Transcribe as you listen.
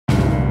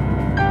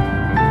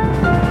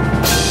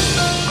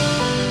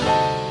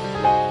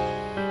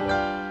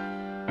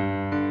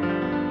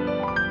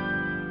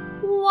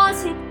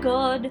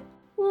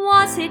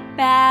was it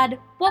bad?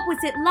 What was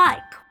it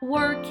like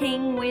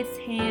working with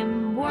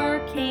him,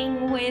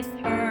 working with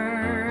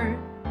her?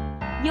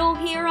 You'll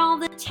hear all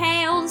the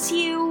tales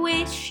you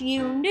wish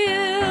you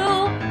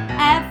knew,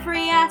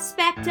 every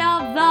aspect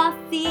of the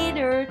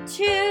theater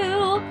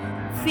too.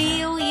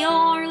 Feel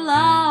your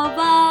love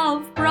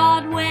of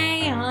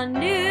Broadway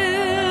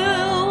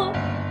anew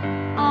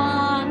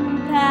on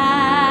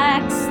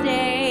Backstage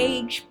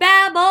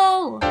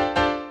Babble.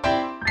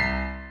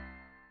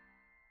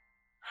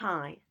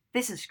 Hi,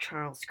 this is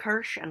Charles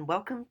Kirsch, and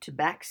welcome to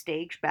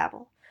Backstage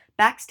Babble.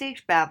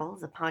 Backstage Babble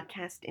is a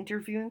podcast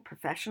interviewing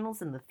professionals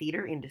in the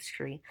theater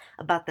industry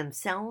about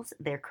themselves,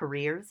 their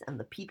careers, and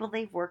the people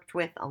they've worked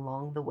with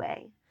along the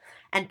way.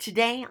 And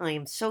today I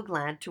am so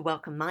glad to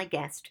welcome my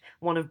guest,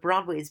 one of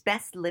Broadway's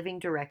best living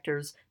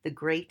directors, the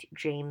great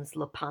James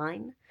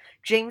Lapine.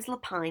 James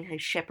Lapine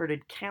has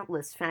shepherded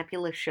countless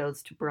fabulous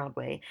shows to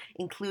Broadway,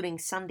 including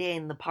Sunday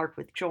in the Park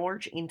with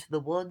George, Into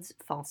the Woods,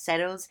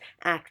 Falsettos,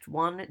 Act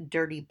One,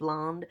 Dirty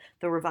Blonde,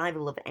 the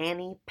revival of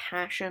Annie,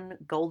 Passion,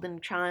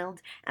 Golden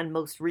Child, and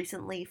most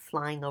recently,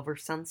 Flying Over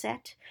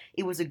Sunset.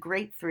 It was a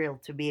great thrill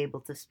to be able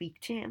to speak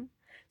to him.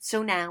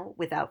 So now,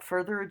 without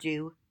further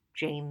ado,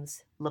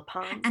 James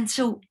Lapine. And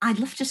so I'd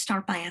love to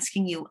start by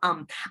asking you,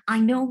 I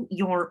know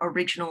your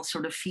original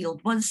sort of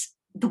field was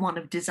the one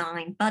of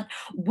design, but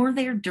were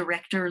there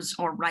directors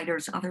or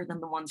writers other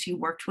than the ones you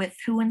worked with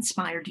who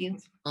inspired you?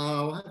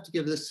 I'll have to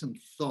give this some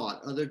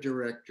thought. Other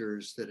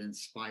directors that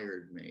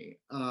inspired me.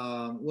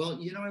 Well,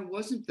 I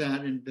wasn't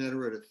that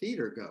inveterate a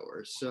theater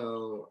goer,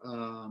 so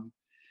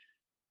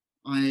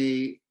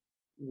I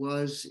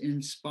was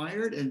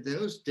inspired in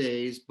those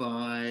days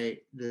by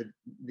the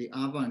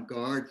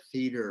avant-garde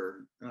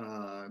theater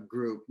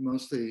group,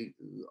 mostly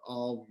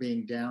all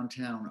being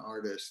downtown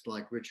artists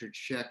like Richard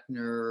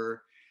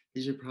Schechner.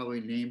 These are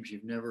probably names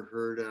you've never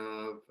heard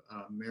of.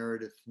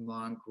 Meredith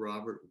Monk,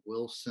 Robert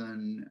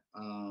Wilson.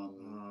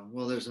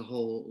 Well, there's a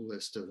whole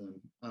list of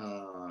them.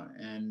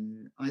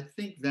 And I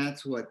think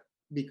that's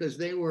because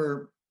they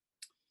were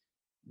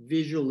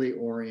visually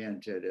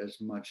oriented as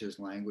much as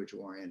language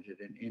oriented,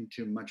 and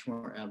into much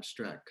more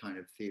abstract kind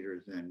of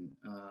theater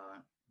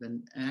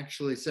than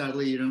actually,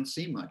 sadly, you don't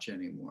see much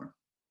anymore.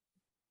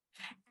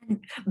 And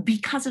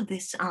because of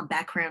this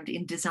background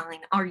in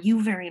design, are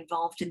you very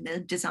involved in the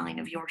design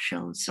of your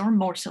shows, or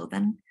more so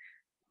than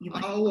you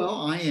might? Oh,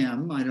 well, I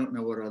am. I don't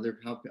know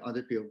how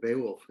other people,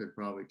 Beowulf could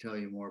probably tell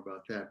you more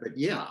about that. But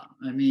yeah,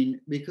 I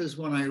mean, because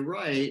when I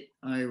write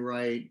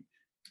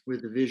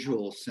with a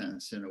visual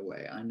sense in a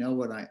way. I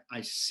know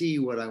I see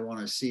what I want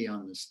to see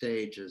on the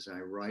stage as I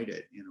write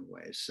it in a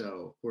way. So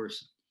of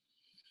course,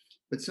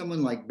 but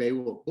someone like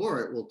Beowulf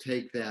Boritt will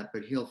take that,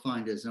 but he'll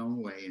find his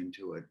own way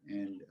into it.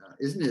 And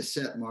isn't his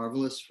set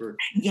marvelous?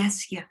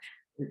 Yes, yeah.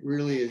 It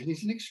really is.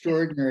 He's an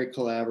extraordinary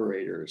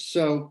collaborator.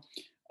 So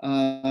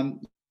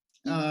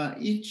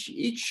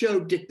each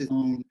show dictates its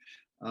own,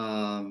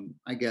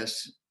 I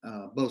guess,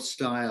 both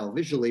style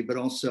visually, but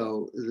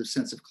also the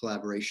sense of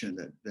collaboration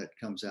that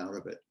comes out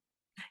of it.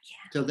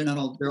 Yeah. So they're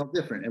all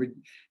different.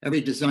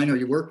 Every designer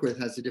you work with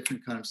has a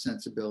different kind of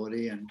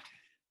sensibility, and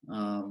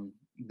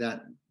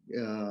that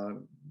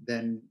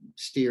then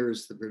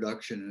steers the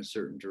production in a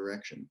certain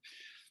direction.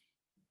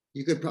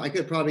 I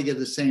could probably give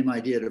the same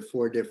idea to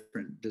 4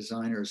 different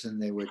designers,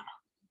 and they would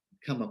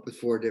come up with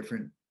 4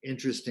 different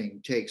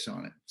interesting takes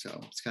on it.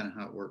 So it's kind of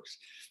how it works.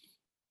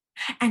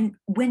 And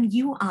when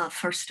you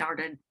first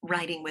started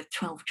writing with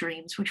 12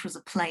 Dreams, which was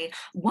a play,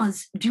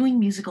 was doing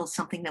musicals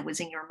something that was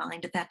in your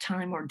mind at that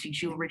time, or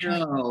did you originally?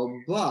 No,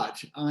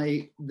 but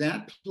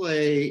that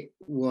play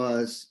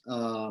was,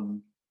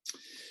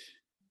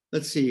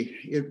 let's see,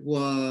 it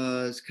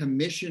was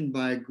commissioned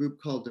by a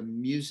group called the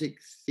Music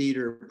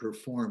Theater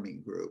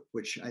Performing Group,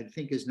 which I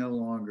think is no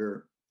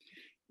longer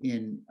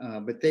in,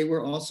 but they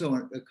were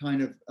also a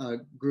kind of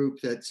group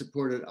that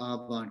supported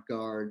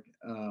avant-garde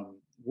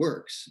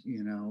works,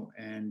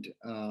 and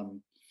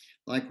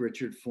like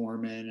Richard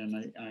Foreman,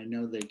 and I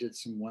know they did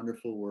some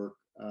wonderful work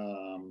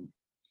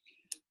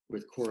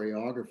with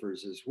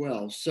choreographers as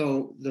well.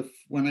 So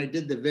when I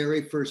did the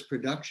very first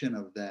production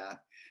of that,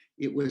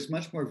 it was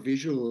much more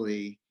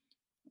visually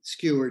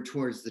skewered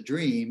towards the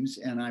dreams,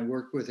 and I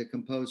worked with a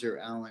composer,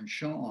 Alan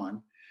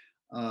Shawn,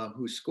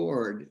 who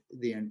scored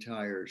the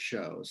entire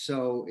show.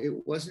 So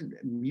it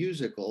wasn't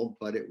musical,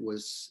 but it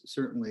was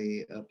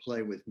certainly a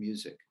play with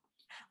music.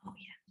 Oh,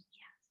 yeah.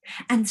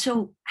 And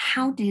so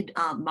how did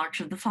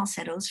March of the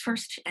Falsettos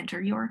first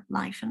enter your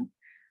life?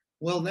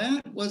 Well,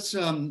 that was,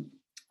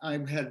 I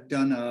had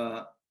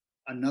done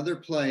another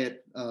play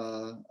at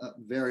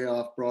very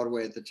off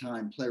Broadway at the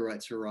time,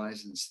 Playwrights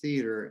Horizons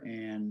Theater,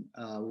 and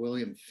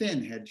William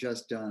Finn had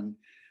just done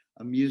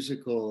a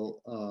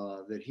musical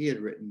that he had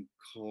written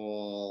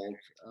called,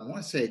 I want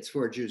to say It's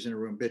Four Jews in a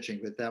Room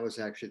Bitching, but that was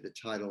actually the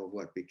title of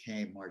what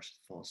became March of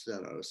the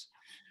Falsettos.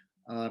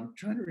 I'm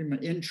trying to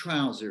remember, In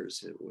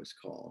Trousers it was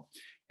called.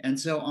 And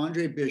so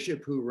Andre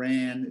Bishop, who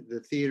ran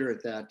the theater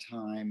at that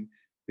time,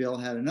 Bill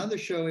had another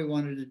show he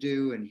wanted to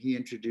do, and he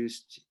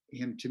introduced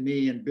him to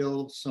me, and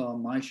Bill saw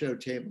my show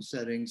Table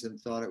Settings and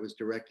thought it was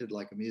directed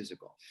like a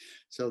musical.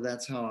 So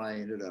that's how I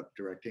ended up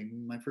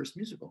directing my first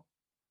musical.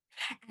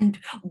 And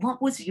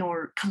what was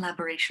your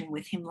collaboration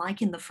with him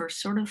like in the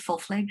first sort of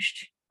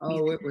full-fledged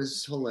Oh, it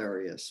was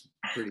hilarious,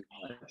 pretty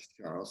much,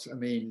 Charles. I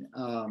mean,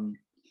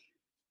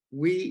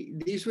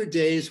 these were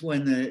days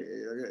when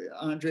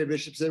Andre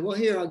Bishop said, well,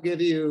 here, I'll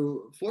give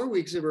you 4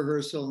 weeks of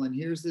rehearsal, and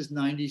here's this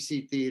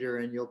 90-seat theater,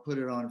 and you'll put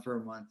it on for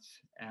a month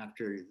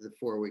after the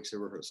 4 weeks of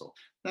rehearsal.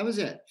 That was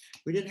it.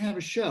 We didn't have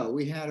a show.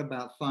 We had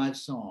about 5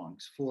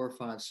 songs, 4 or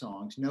 5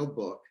 songs, no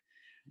book.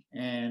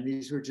 And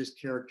these were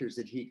just characters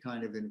that he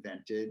kind of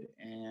invented.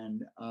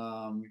 And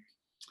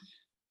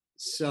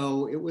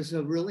so it was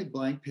a really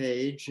blank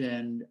page.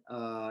 And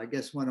I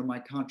guess one of my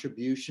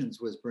contributions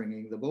was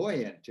bringing the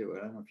boy into it.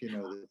 I don't know if you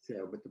know the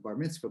show, but the Bar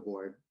Mitzvah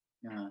Boy.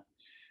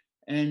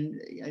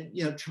 And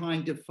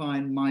trying to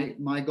find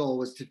my goal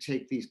was to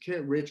take these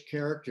rich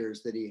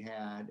characters that he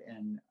had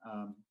and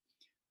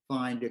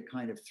find a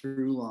kind of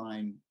through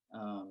line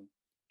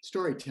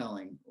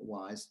storytelling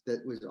wise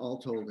that was all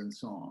told in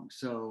song.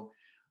 So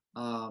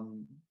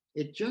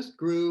it just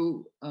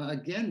grew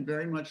again,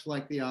 very much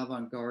like the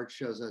avant-garde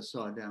shows I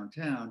saw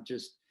downtown.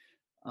 Just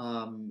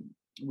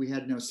we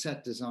had no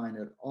set design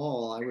at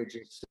all. I would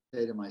just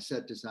say to my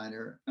set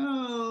designer,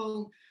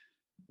 "Oh,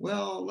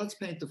 well, let's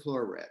paint the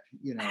floor red,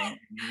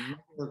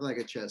 look like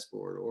a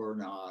chessboard or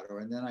not."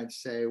 And then I'd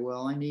say,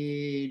 well, I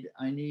need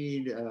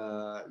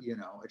a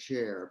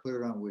chair, put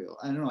it on wheels.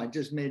 I don't know. I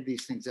just made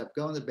these things up.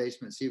 Go in the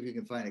basement, see if you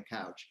can find a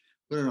couch,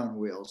 put it on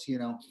wheels,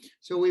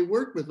 So we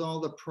worked with all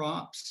the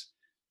props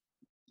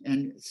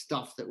and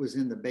stuff that was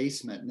in the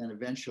basement. And then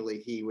eventually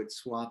he would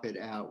swap it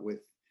out with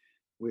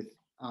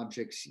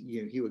objects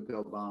he would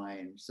go by.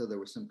 And so there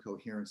was some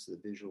coherence to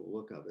the visual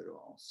look of it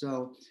all.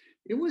 So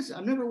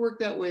I've never worked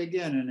that way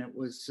again. And it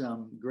was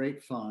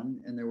great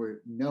fun. And there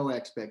were no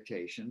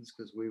expectations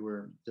because we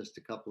were just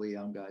a couple of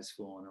young guys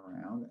fooling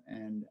around.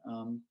 And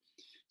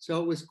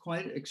so it was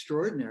quite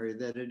extraordinary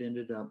that it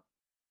ended up.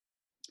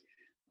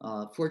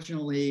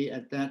 Fortunately,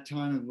 at that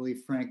time, I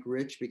believe Frank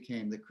Rich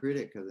became the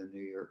critic of the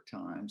New York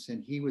Times,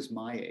 and he was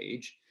my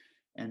age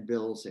and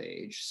Bill's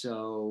age.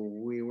 So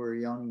we were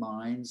young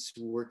minds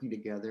working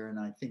together. And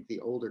I think the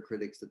older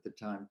critics at the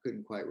time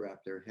couldn't quite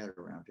wrap their head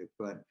around it.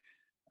 But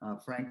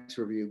Frank's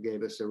review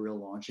gave us a real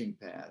launching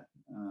pad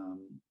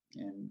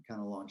and kind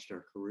of launched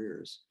our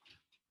careers.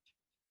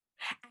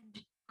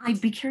 And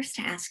I'd be curious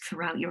to ask,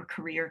 throughout your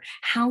career,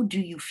 how do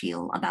you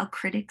feel about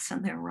critics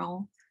and their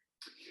role?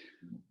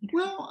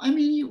 Well, I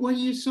mean, when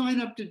you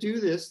sign up to do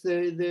this,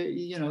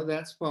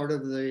 that's part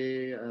of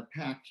the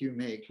pact you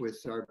make with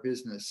our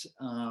business.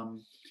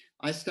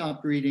 I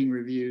stopped reading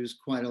reviews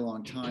quite a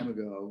long time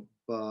ago,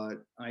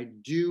 but I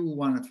do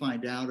want to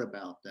find out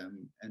about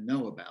them and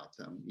know about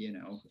them.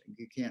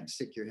 You can't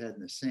stick your head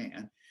in the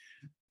sand.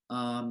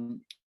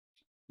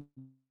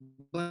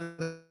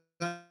 But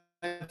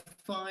I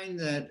find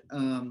that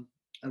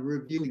a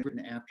review is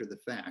written after the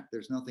fact.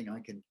 There's nothing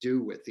I can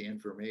do with the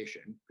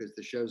information because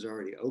the show's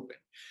already open.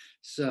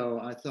 So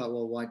I thought,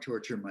 well, why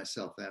torture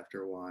myself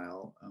after a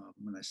while?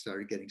 When I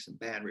started getting some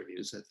bad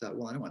reviews, I thought,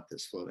 well, I don't want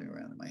this floating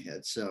around in my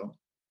head. So,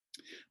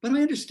 but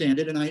I understand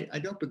it and I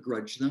don't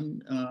begrudge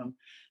them.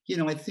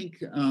 I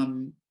think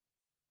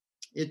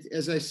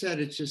as I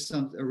said, it's just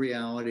a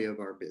reality of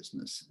our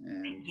business.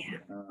 And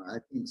I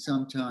think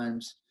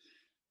sometimes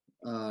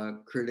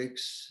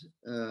critics,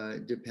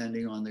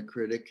 depending on the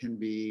critic, can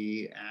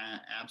be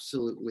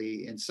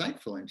absolutely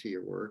insightful into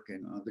your work,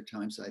 and other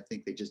times I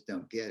think they just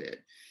don't get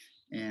it.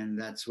 And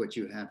that's what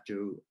you have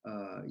to.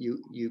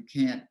 You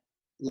can't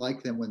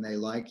like them when they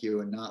like you,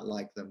 and not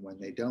like them when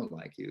they don't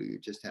like you. You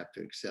just have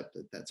to accept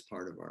that that's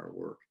part of our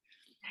work.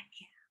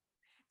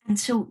 And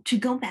so, to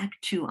go back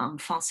to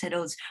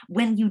Falsettos,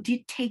 when you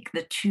did take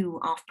the 2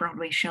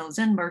 off-Broadway shows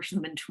and merge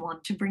them into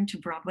one to bring to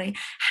Broadway,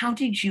 how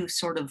did you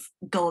sort of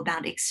go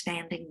about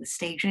expanding the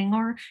staging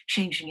or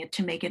changing it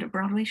to make it a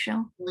Broadway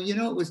show? Well,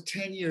 it was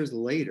 10 years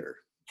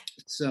later.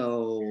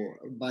 So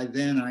by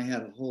then I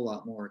had a whole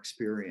lot more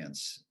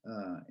experience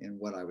in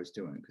what I was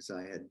doing because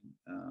I had,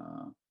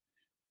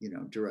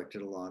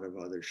 directed a lot of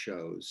other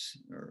shows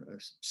or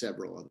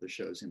several other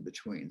shows in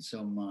between.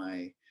 So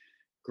my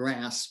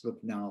grasp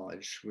of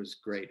knowledge was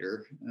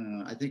greater.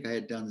 I think I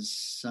had done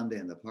Sunday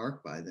in the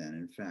Park by then,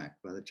 in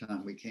fact, by the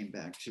time we came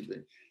back to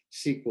the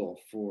sequel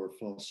for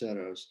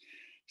Falsettos.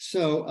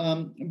 So,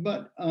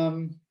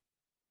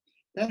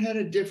 that had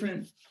a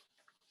different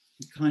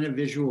kind of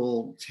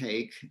visual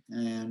take,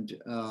 and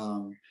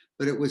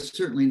but it was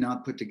certainly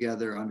not put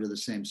together under the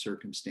same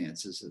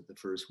circumstances that the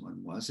first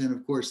one was. And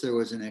of course, there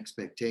was an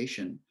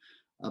expectation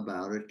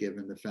about it,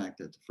 given the fact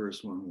that the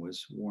first one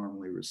was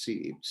warmly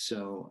received.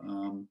 So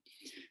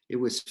it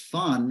was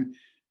fun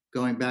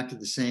going back to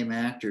the same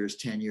actors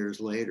 10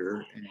 years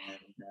later,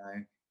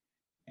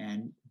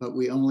 but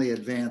we only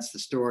advanced the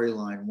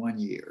storyline 1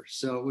 year.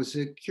 So it was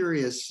a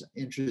curious,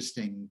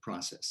 interesting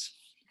process.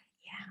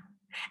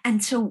 Yeah.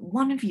 And so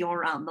one of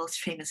your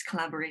most famous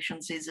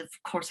collaborations is, of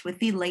course, with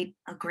the late,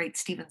 great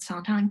Stephen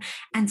Sondheim.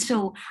 And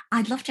so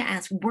I'd love to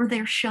ask, were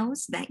there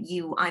shows that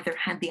you either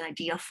had the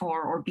idea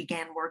for or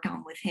began work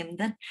on with him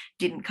that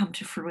didn't come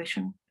to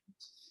fruition?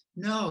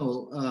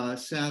 No,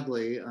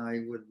 sadly,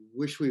 I would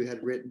wish we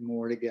had written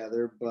more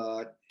together,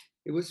 but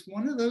it was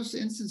one of those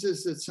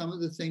instances that some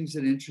of the things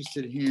that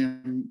interested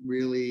him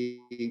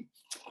really,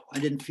 I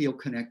didn't feel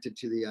connected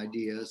to the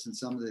ideas, and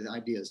some of the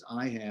ideas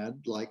I had,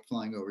 like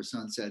Flying Over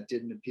Sunset,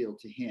 didn't appeal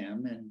to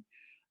him. And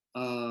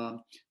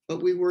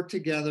but we worked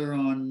together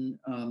on,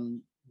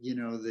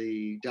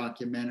 the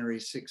documentary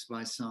Six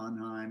by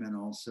Sondheim, and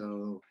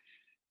also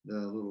the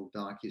little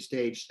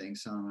docu-stage thing,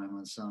 Sondheim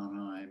on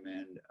Sondheim,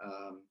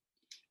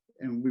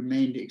 and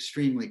remained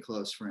extremely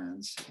close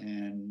friends.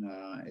 And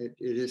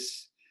it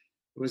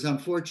was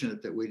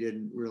unfortunate that we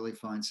didn't really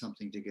find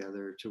something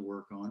together to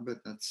work on,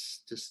 but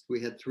that's just,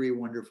 we had three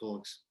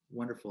wonderful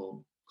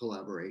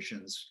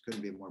collaborations,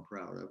 couldn't be more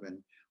proud of, and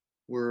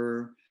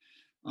were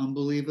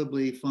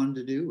unbelievably fun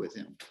to do with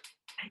him.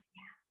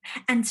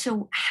 And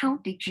so how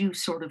did you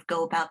sort of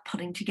go about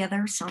putting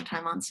together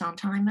Sondheim on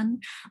Sondheim?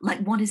 And like,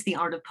 what is the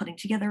art of putting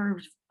together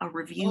a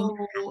review?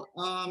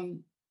 Oh,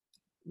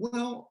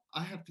 well,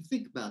 I have to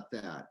think about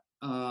that.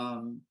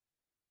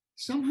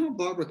 Somehow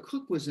Barbara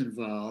Cook was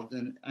involved,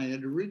 and I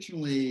had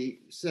originally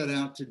set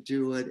out to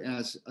do it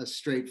as a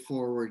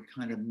straightforward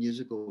kind of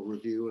musical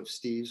review of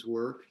Steve's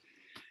work.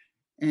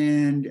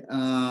 And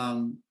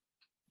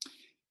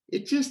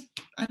it just,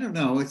 I don't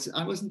know,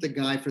 I wasn't the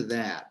guy for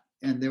that.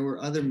 And there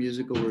were other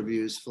musical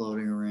reviews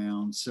floating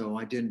around, so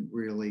I didn't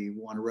really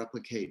want to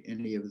replicate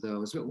any of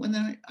those. But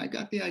when I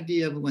got the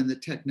idea of when the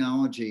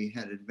technology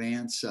had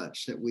advanced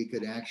such that we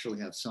could actually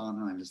have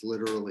Sondheim as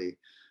literally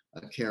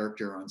a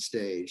character on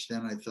stage,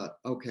 then I thought,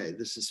 okay,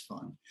 this is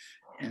fun.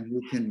 And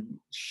we can,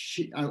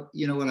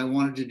 what I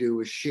wanted to do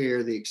was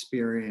share the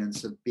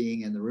experience of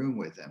being in the room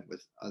with them,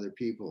 with other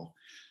people.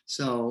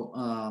 So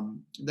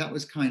that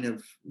was kind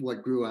of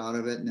what grew out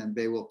of it. And then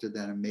Beowulf did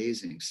that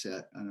amazing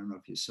set. I don't know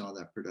if you saw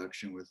that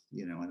production with,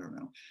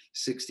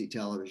 60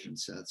 television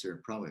sets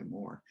or probably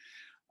more.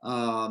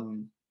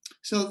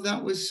 So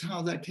that was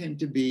how that came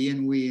to be.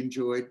 And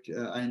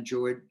I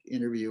enjoyed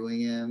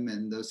interviewing him.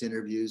 And those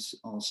interviews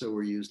also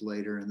were used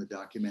later in the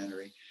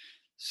documentary.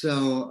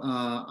 So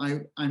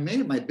I made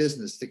it my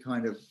business to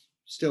kind of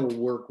still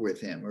work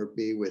with him or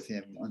be with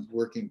him on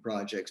working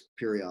projects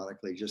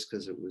periodically, just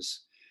because it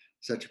was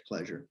such a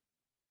pleasure.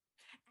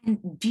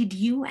 And did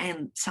you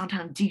and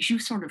sometimes did you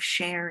sort of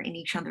share in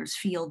each other's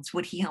fields?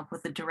 Would he help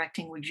with the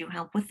directing? Would you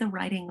help with the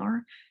writing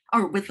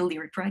or with the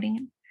lyric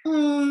writing?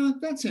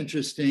 That's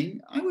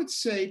interesting. I would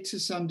say to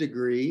some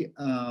degree,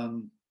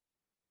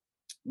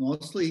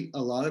 mostly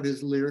a lot of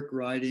his lyric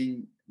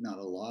writing, not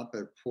a lot,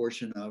 but a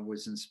portion of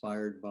was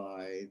inspired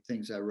by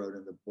things I wrote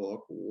in the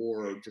book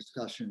or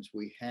discussions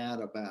we had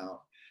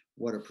about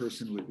what a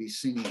person would be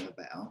singing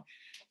about.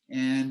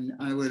 And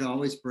I would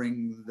always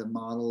bring the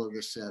model of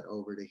the set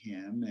over to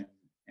him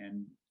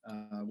and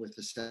with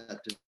the set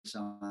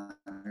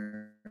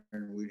designer,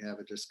 and we'd have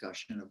a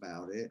discussion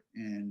about it.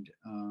 And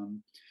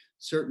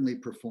certainly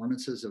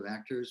performances of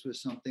actors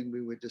was something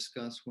we would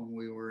discuss when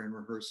we were in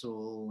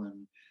rehearsal.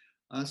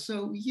 And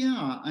so,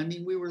 yeah, I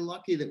mean, we were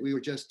lucky that we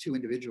were just two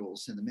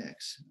individuals in the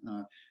mix.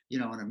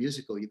 In a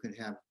musical, you could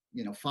have,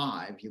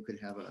 five. You could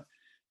have a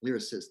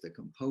lyricist, a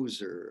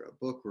composer, a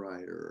book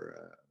writer,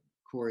 a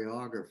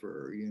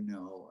choreographer,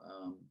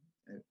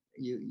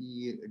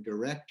 a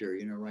director,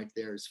 right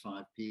there is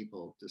five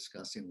people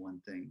discussing one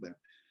thing. But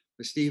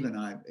with Steve and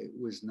I, it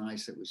was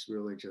nice. It was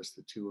really just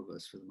the two of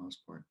us for the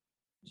most part.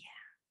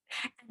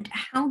 Yeah. And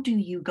how do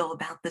you go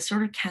about the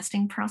sort of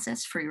casting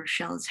process for your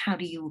shows? How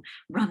do you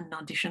run an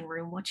audition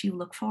room? What do you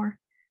look for?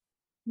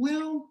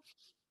 Well,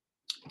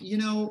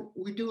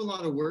 we do a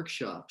lot of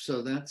workshops,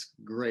 so that's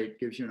great.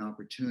 Gives you an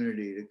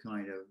opportunity to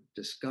kind of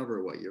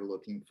discover what you're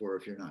looking for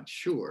if you're not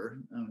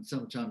sure.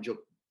 Sometimes you'll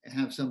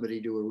have somebody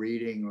do a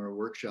reading or a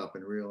workshop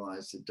and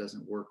realize it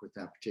doesn't work with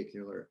that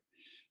particular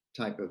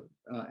type of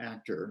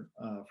actor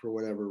for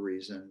whatever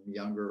reason,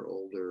 younger,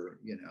 older,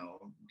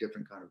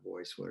 different kind of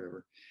voice,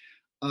 whatever.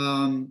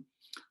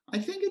 I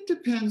think it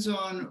depends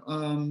on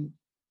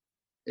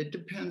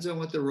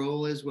what the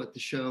role is, what the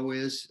show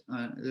is.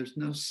 There's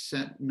no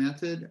set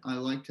method. I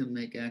like to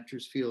make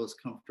actors feel as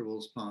comfortable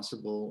as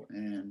possible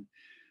and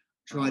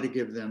try to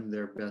give them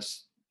their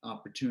best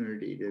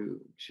opportunity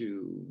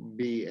to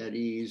be at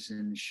ease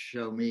and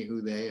show me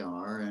who they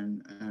are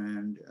and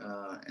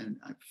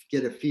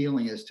get a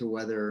feeling as to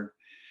whether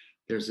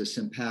there's a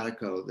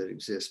simpatico that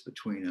exists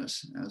between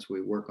us as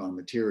we work on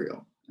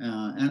material.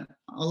 And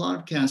a lot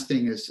of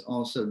casting is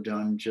also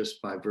done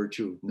just by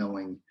virtue of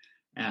knowing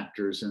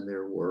actors and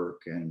their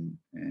work and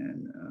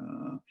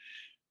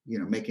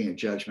making a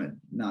judgment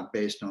not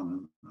based on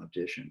an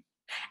audition.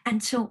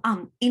 And so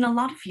in a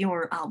lot of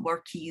your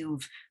work,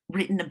 you've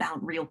written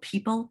about real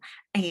people,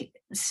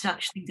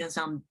 such things as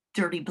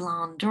Dirty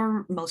Blonde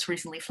or most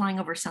recently Flying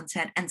Over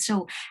Sunset. And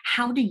so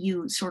how do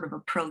you sort of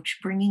approach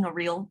bringing a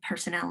real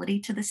personality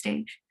to the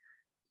stage?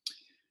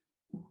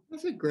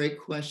 That's a great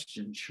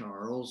question,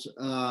 Charles.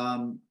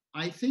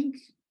 I think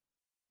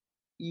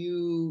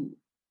you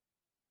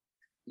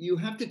you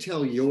have to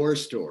tell your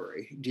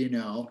story,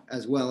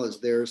 as well as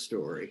their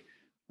story.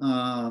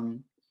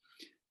 Um,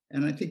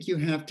 and I think you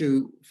have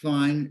to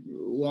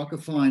walk a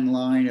fine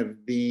line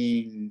of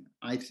being,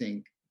 I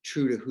think,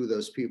 true to who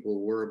those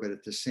people were, but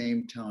at the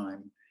same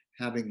time,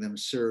 having them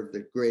serve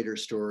the greater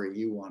story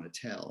you want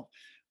to tell,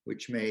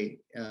 which may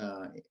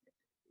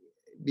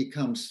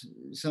becomes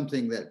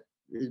something that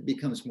it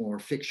becomes more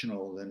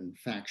fictional than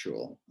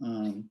factual.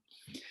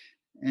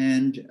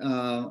 And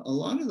a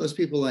lot of those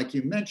people, like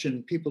you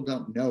mentioned, people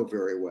don't know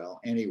very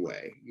well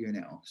anyway,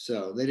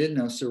 So they didn't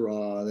know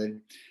Seurat.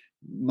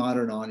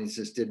 Modern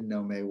audiences didn't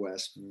know Mae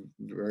West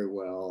very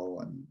well,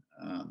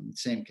 and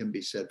same can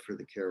be said for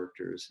the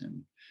characters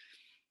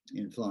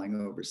in Flying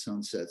Over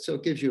Sunset. So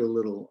it gives you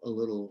a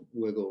little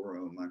wiggle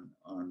room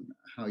on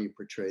how you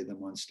portray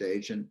them on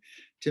stage. And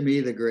to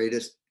me, the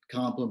greatest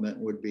compliment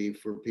would be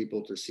for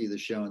people to see the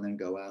show and then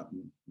go out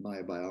and buy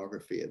a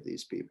biography of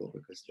these people,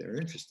 because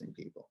they're interesting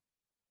people.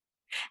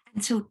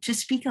 And so, to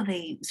speak of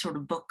a sort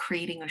of book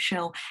creating a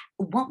show,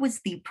 what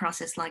was the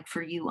process like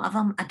for you of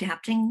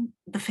adapting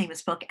the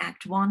famous book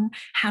Act One?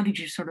 How did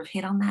you sort of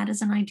hit on that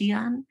as an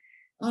idea?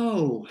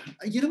 Oh,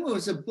 it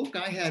was a book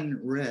I hadn't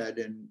read,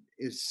 and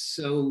is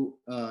so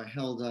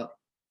held up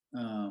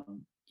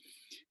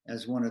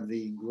as one of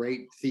the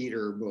great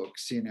theater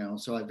books,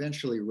 So I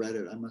eventually read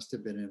it. I must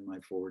have been in my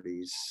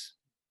 40s,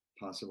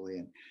 possibly.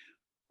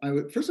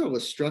 And first of all,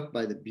 was struck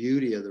by the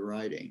beauty of the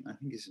writing. I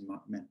think he's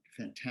a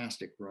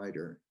fantastic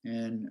writer.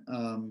 And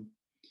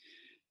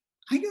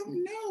I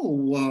don't know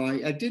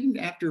why I didn't,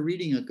 after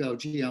reading it, go,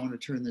 gee, I want to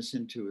turn this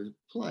into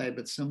a play.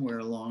 But somewhere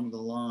along the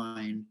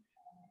line,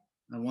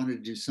 I wanted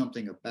to do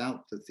something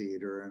about the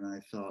theater. And I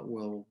thought,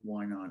 well,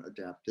 why not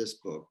adapt this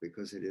book?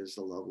 Because it is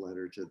a love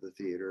letter to the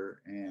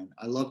theater. And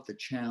I love the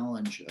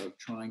challenge of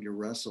trying to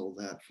wrestle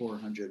that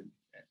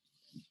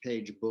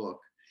 400-page book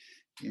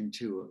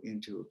into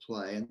a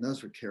play. And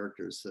those were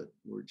characters that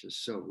were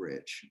just so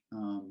rich.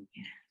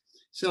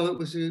 So it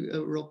was a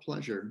real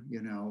pleasure.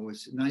 It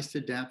was nice to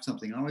adapt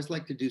something. I always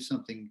like to do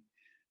something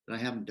that I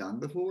haven't done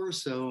before.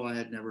 So I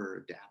had never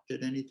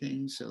adapted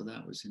anything. So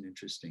that was an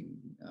interesting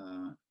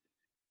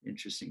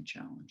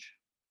challenge.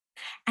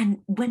 And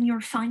when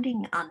you're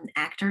finding an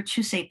actor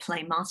to say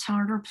play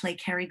Mozart or play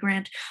Cary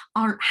Grant,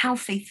 how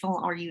faithful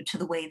are you to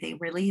the way they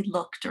really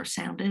looked or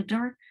sounded?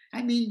 Or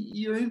I mean,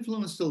 you're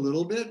influenced a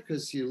little bit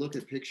because you look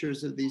at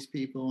pictures of these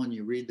people and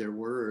you read their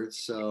words.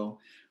 So,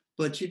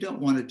 but you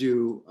don't want to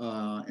do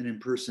an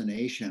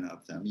impersonation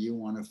of them. You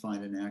want to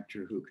find an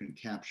actor who can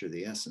capture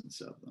the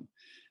essence of them,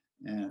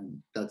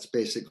 and that's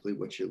basically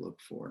what you look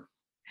for.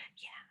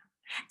 yeah.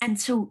 And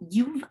so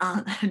you've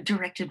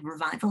directed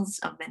revivals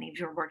of many of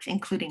your works,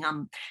 including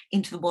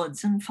Into the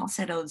Woods and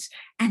Falsettos.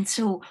 And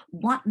so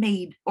what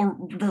made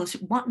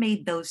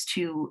those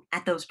two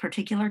at those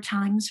particular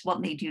times?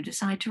 What made you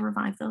decide to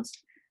revive those?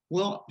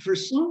 Well, for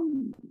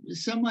some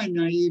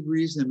semi-naive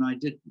reason, I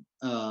did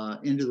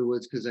Into the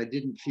Woods because I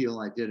didn't feel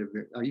I did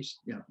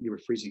you were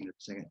freezing there for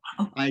a second.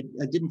 Oh. I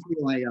didn't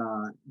feel I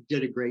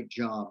did a great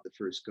job the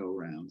first go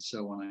round.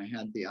 So when I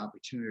had the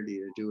opportunity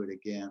to do it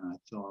again, I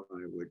thought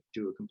I would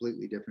do a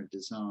completely different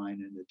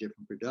design and a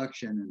different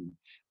production and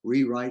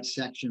rewrite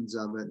sections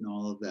of it and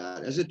all of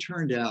that. As it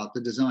turned out, the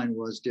design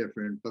was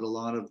different, but a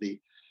lot of the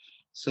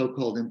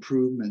so-called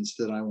improvements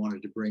that I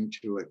wanted to bring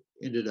to it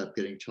ended up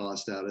getting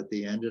tossed out at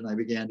the end. And I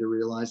began to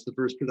realize the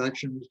first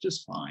production was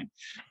just fine.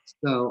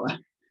 So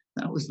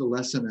that was the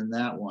lesson in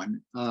that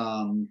one.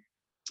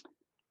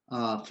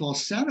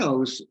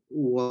 Falsettos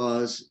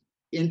was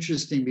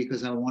interesting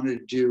because I wanted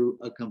to do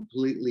a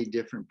completely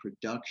different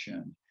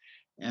production.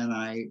 And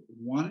I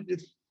wanted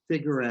to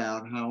figure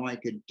out how I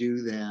could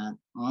do that,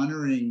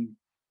 honoring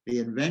the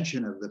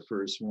invention of the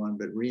first one,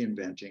 but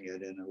reinventing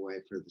it in a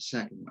way for the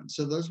second one.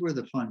 So those were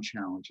the fun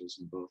challenges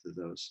in both of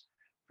those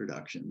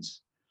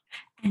productions.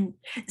 And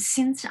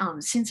since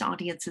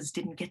audiences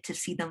didn't get to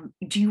see them,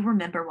 do you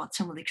remember what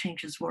some of the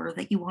changes were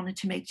that you wanted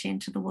to make to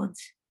Into the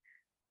Woods?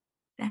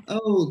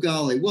 Oh,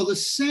 golly. Well, the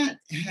set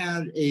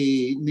had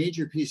a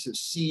major piece of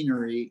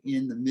scenery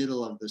in the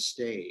middle of the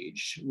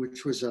stage,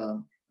 which was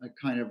a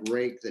kind of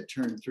rake that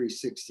turned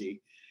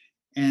 360.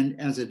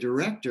 And as a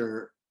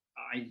director,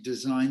 I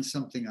designed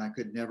something I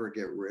could never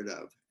get rid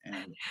of.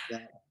 And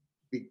that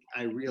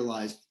I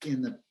realized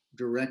in the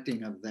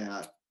directing of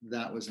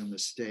that was a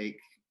mistake,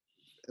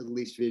 at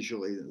least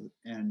visually.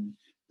 And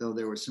though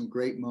there were some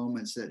great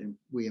moments that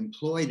we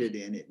employed it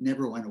in, it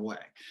never went away.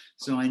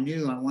 So I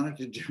knew I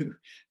wanted to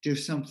do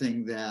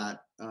something that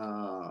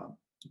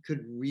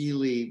could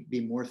really be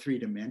more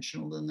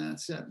three-dimensional than that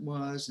set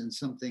was, and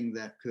something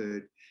that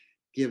could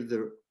give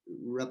the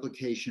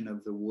replication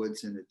of the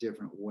woods in a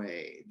different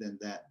way than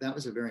that. That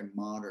was a very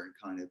modern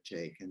kind of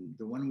take. And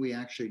the one we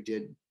actually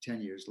did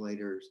 10 years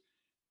later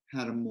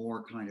had a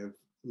more kind of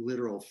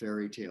literal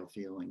fairy tale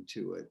feeling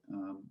to it.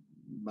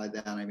 By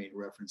that, I mean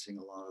referencing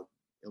a lot of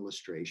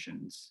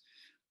illustrations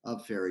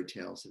of fairy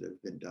tales that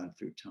have been done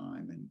through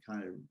time and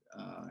kind of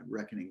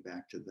reckoning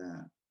back to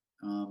that.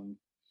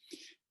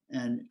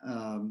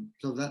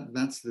 So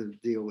that's the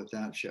deal with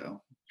that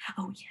show.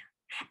 Oh, yeah.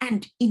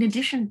 And in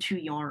addition to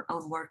your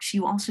own works,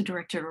 you also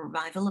directed a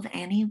revival of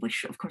Annie,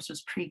 which of course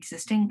was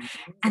pre-existing.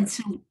 And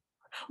so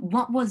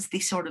what was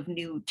the sort of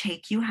new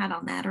take you had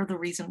on that, or the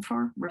reason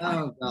for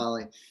revival? Oh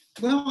golly.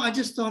 Well, I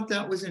just thought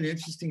that was an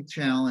interesting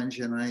challenge,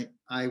 and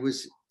I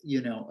was,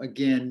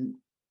 again,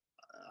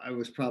 I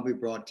was probably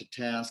brought to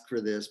task for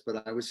this,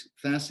 but I was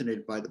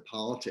fascinated by the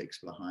politics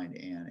behind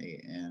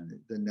Annie and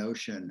the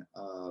notion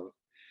of,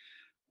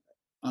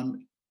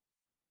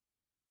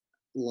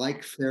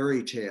 like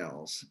fairy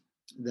tales,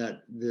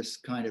 that this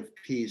kind of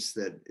piece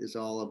that is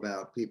all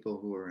about people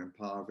who are in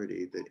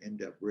poverty that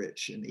end up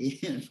rich in the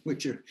end,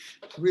 which are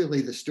really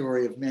the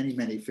story of many,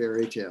 many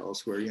fairy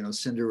tales where,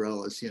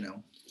 Cinderella's,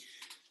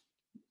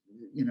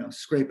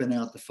 scraping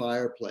out the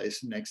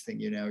fireplace. Next thing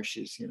you know,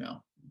 she's,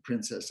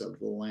 princess of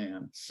the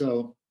land.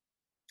 So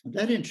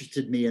that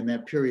interested me in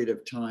that period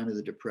of time of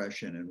the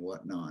Depression and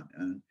whatnot.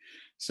 And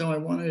so I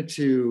wanted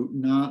to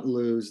not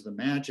lose the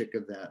magic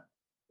of that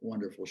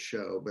wonderful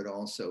show, but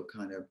also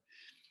kind of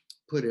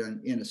put it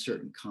in a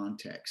certain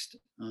context.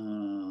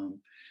 And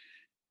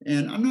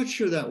I'm not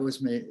sure that was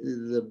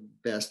the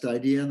best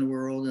idea in the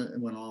world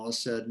when all is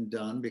said and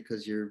done,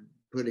 because you're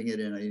putting it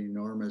in an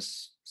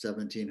enormous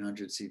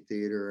 1,700 seat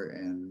theater,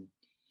 and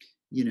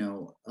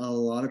a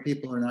lot of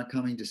people are not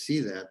coming to see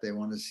that. They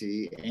want to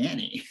see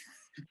Annie.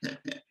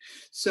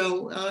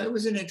 So it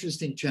was an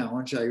interesting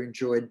challenge. I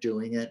enjoyed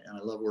doing it, and I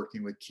love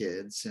working with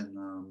kids, and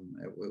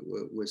it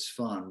was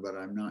fun. But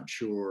I'm not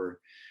sure.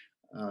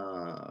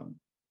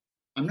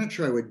 I'm not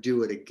sure I would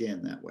do it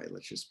again that way.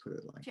 Let's just put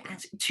it like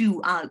that.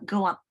 To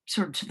go up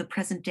sort of to the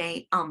present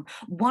day,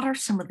 what are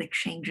some of the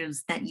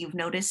changes that you've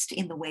noticed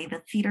in the way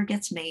that theater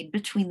gets made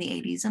between the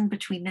 80s and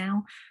between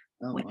now?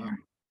 Oh, With- wow.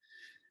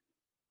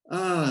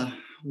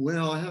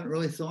 Well, I haven't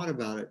really thought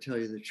about it, tell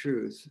you the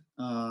truth.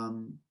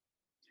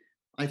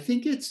 I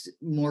think it's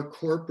more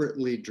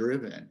corporately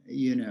driven,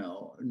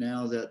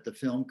 now that the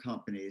film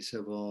companies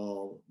have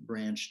all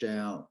branched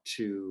out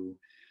to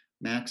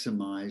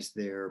maximize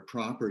their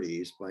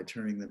properties by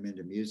turning them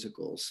into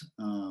musicals.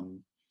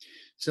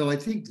 So I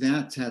think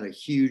that's had a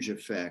huge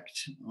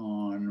effect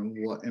on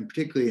what, and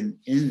particularly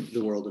in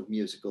the world of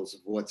musicals,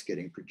 of what's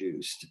getting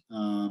produced.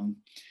 So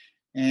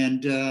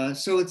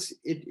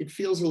it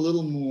feels a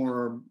little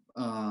more,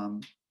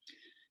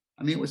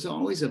 it was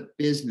always a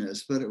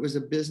business, but it was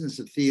a business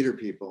of theater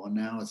people, and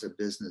now it's a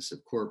business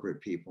of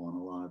corporate people in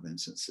a lot of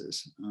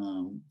instances.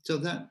 So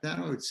that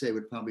I would say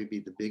would probably be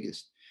the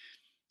biggest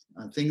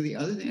thing. The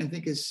other thing I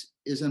think is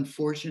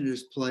unfortunate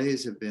is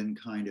plays have been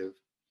kind of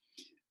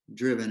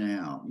driven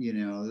out.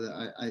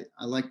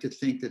 I like to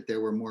think that there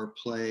were more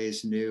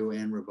plays, new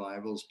and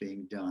revivals,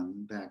 being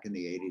done back in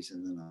the 80s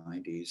and the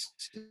 90s.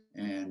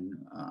 And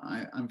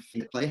I'm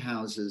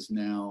playhouses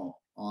now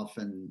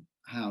often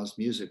house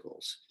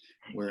musicals,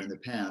 where in the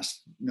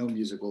past no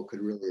musical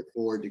could really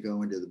afford to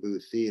go into the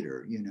booth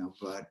theater,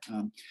 But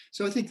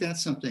so I think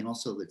that's something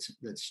also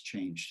that's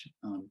changed,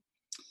 at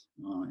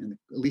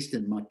least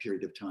in my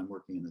period of time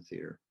working in the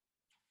theater.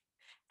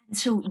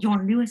 So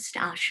your newest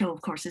show,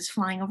 of course, is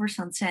Flying Over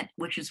Sunset,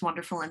 which is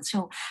wonderful. And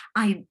so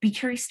I'd be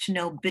curious to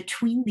know,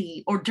 during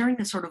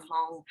the sort of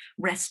long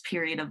rest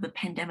period of the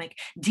pandemic,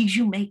 did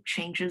you make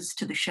changes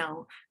to the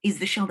show? Is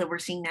the show that we're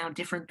seeing now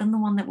different than the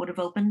one that would have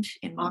opened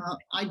in March?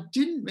 I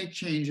didn't make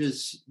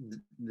changes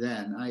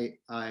then.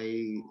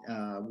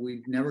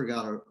 We never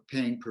got a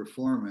paying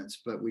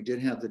performance, but we did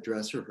have the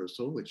dress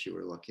rehearsal, which you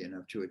were lucky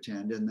enough to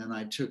attend. And then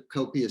I took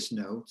copious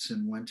notes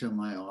and went to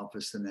my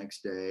office the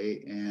next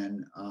day,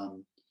 and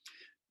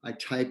I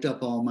typed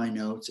up all my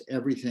notes,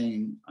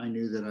 everything I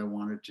knew that I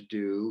wanted to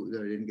do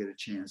that I didn't get a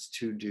chance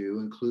to do,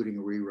 including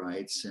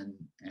rewrites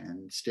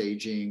and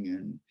staging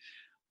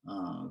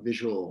and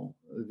visual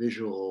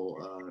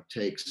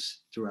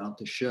takes throughout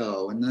the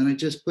show. And then I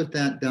just put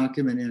that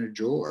document in a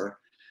drawer,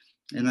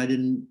 and I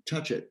didn't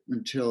touch it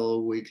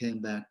until we came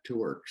back to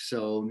work.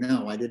 So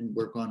no, I didn't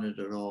work on it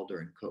at all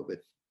during COVID.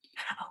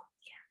 Oh,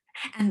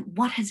 yeah. And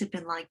what has it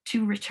been like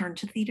to return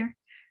to theater?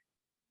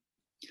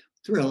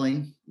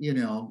 Thrilling.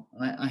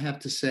 I have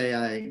to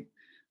say,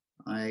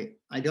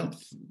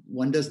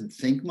 one doesn't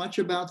think much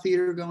about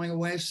theater going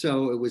away,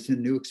 so it was a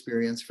new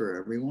experience for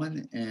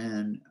everyone.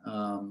 And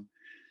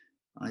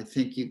I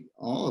think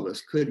all of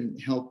us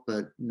couldn't help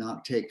but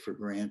not take for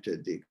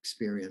granted the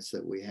experience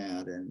that we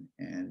had,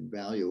 and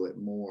value it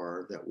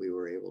more that we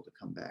were able to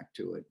come back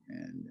to it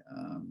and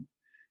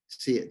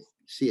see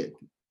it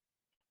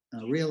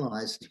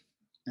realized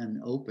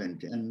and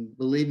opened. And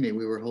believe me,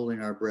 we were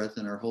holding our breath,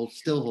 and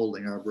still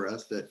holding our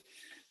breath that,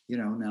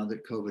 now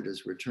that COVID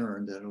has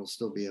returned, that it'll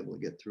still be able to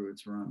get through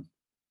its run.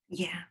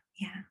 Yeah,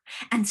 yeah.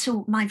 And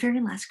so my very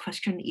last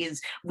question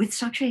is, with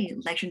such a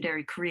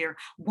legendary career,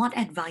 what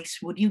advice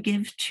would you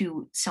give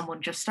to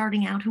someone just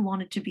starting out who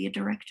wanted to be a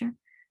director?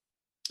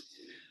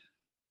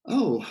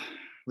 Oh,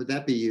 would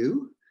that be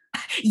you?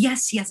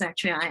 Yes,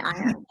 actually, I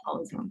have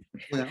always wanted.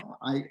 Well,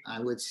 I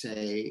would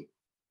say,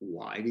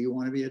 why do you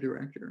want to be a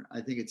director? I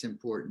think it's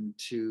important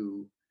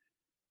to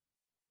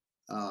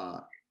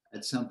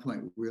at some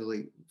point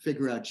really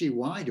figure out, gee,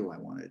 why do I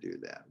want to do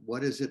that?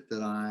 What is it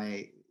that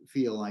I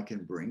feel I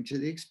can bring to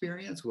the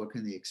experience? What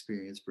can the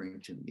experience bring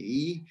to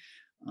me?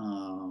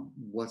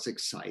 What's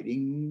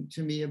exciting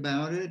to me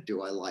about it?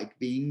 Do I like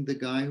being the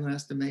guy who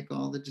has to make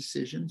all the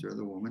decisions or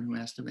the woman who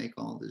has to make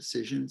all the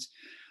decisions?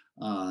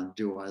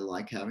 Do I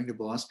like having to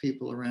boss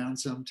people around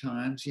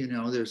sometimes? You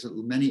know, there's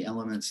many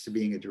elements to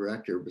being a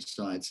director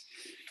besides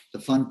the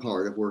fun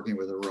part of working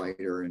with a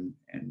writer and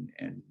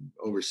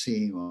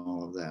overseeing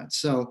all of that.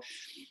 So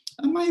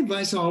my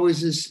advice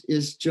always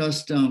is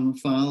just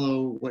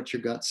follow what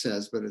your gut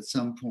says, but at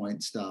some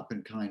point stop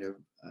and kind of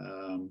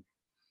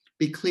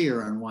be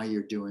clear on why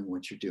you're doing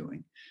what you're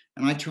doing.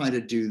 And I try to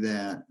do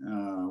that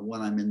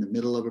when I'm in the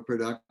middle of a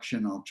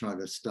production. I'll try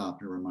to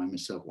stop and remind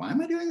myself, why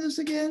am I doing this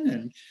again?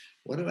 And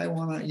what did I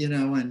want to, you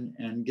know,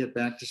 and get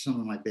back to some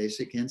of my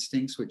basic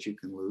instincts, which you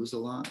can lose a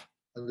lot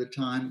of the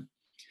time.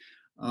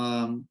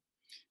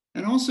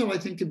 And also, I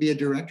think to be a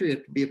director, you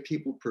have to be a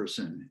people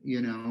person,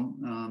 you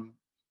know.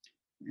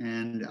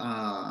 And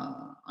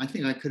I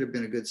think I could have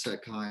been a good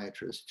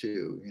psychiatrist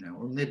too, you know,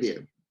 or maybe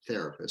a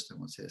therapist. I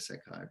won't say a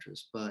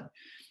psychiatrist, but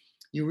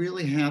you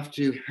really have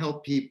to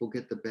help people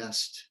get the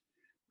best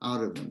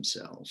out of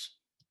themselves.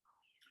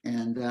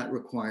 And that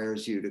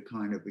requires you to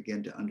kind of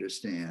begin to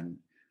understand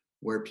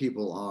where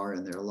people are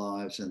in their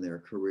lives and their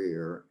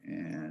career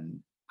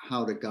and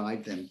how to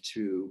guide them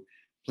to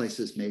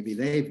places maybe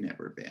they've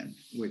never been,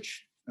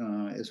 which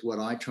is what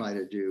I try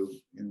to do.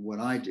 And what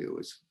I do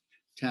is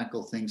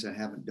tackle things I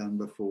haven't done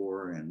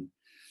before and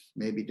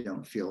maybe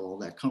don't feel all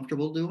that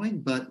comfortable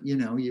doing, but you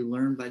know, you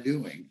learn by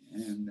doing.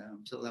 And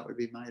so that would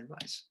be my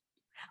advice.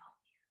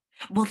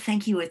 Well,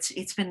 thank you.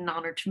 It's been an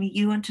honor to meet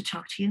you and to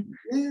talk to you.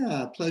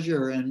 Yeah,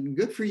 pleasure. And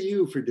good for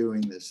you for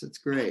doing this. It's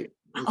great.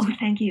 Oh,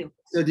 thank you.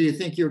 So do you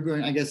think you're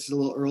going, I guess it's a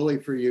little early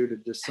for you to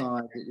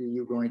decide that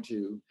you're going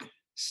to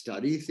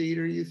study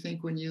theater, you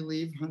think, when you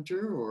leave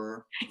Hunter,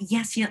 or?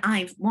 Yes, yeah,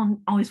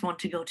 always want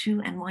to go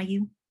to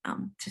NYU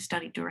to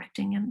study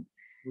directing and.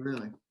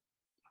 Really?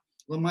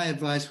 Well, my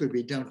advice would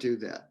be don't do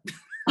that.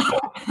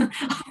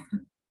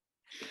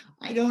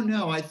 I don't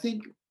know. I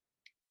think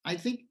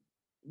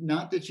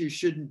not that you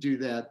shouldn't do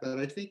that, but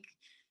I think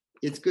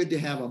it's good to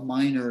have a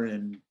minor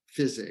in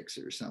physics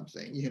or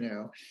something, you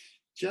know.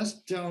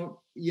 Just don't,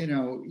 you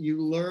know,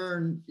 you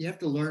have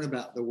to learn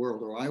about the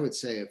world. Or I would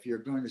say, if you're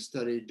going to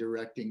study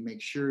directing,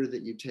 make sure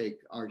that you take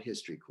art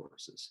history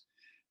courses,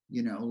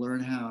 you know,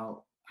 learn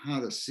how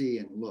to see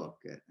and look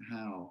at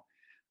how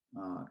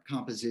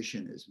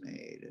composition is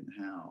made and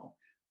how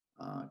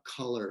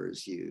color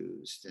is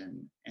used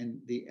and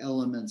the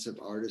elements of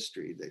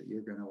artistry that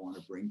you're going to want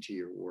to bring to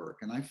your work.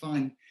 And I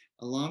find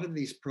a lot of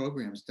these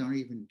programs don't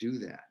even do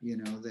that. You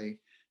know,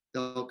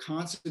 they'll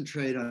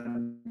concentrate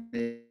on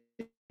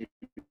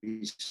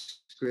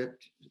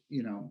script,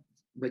 you know,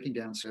 breaking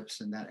down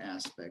scripts and that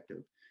aspect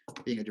of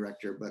being a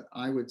director. But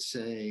I would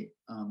say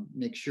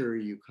make sure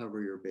you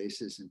cover your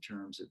bases in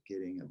terms of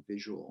getting a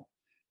visual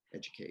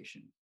education.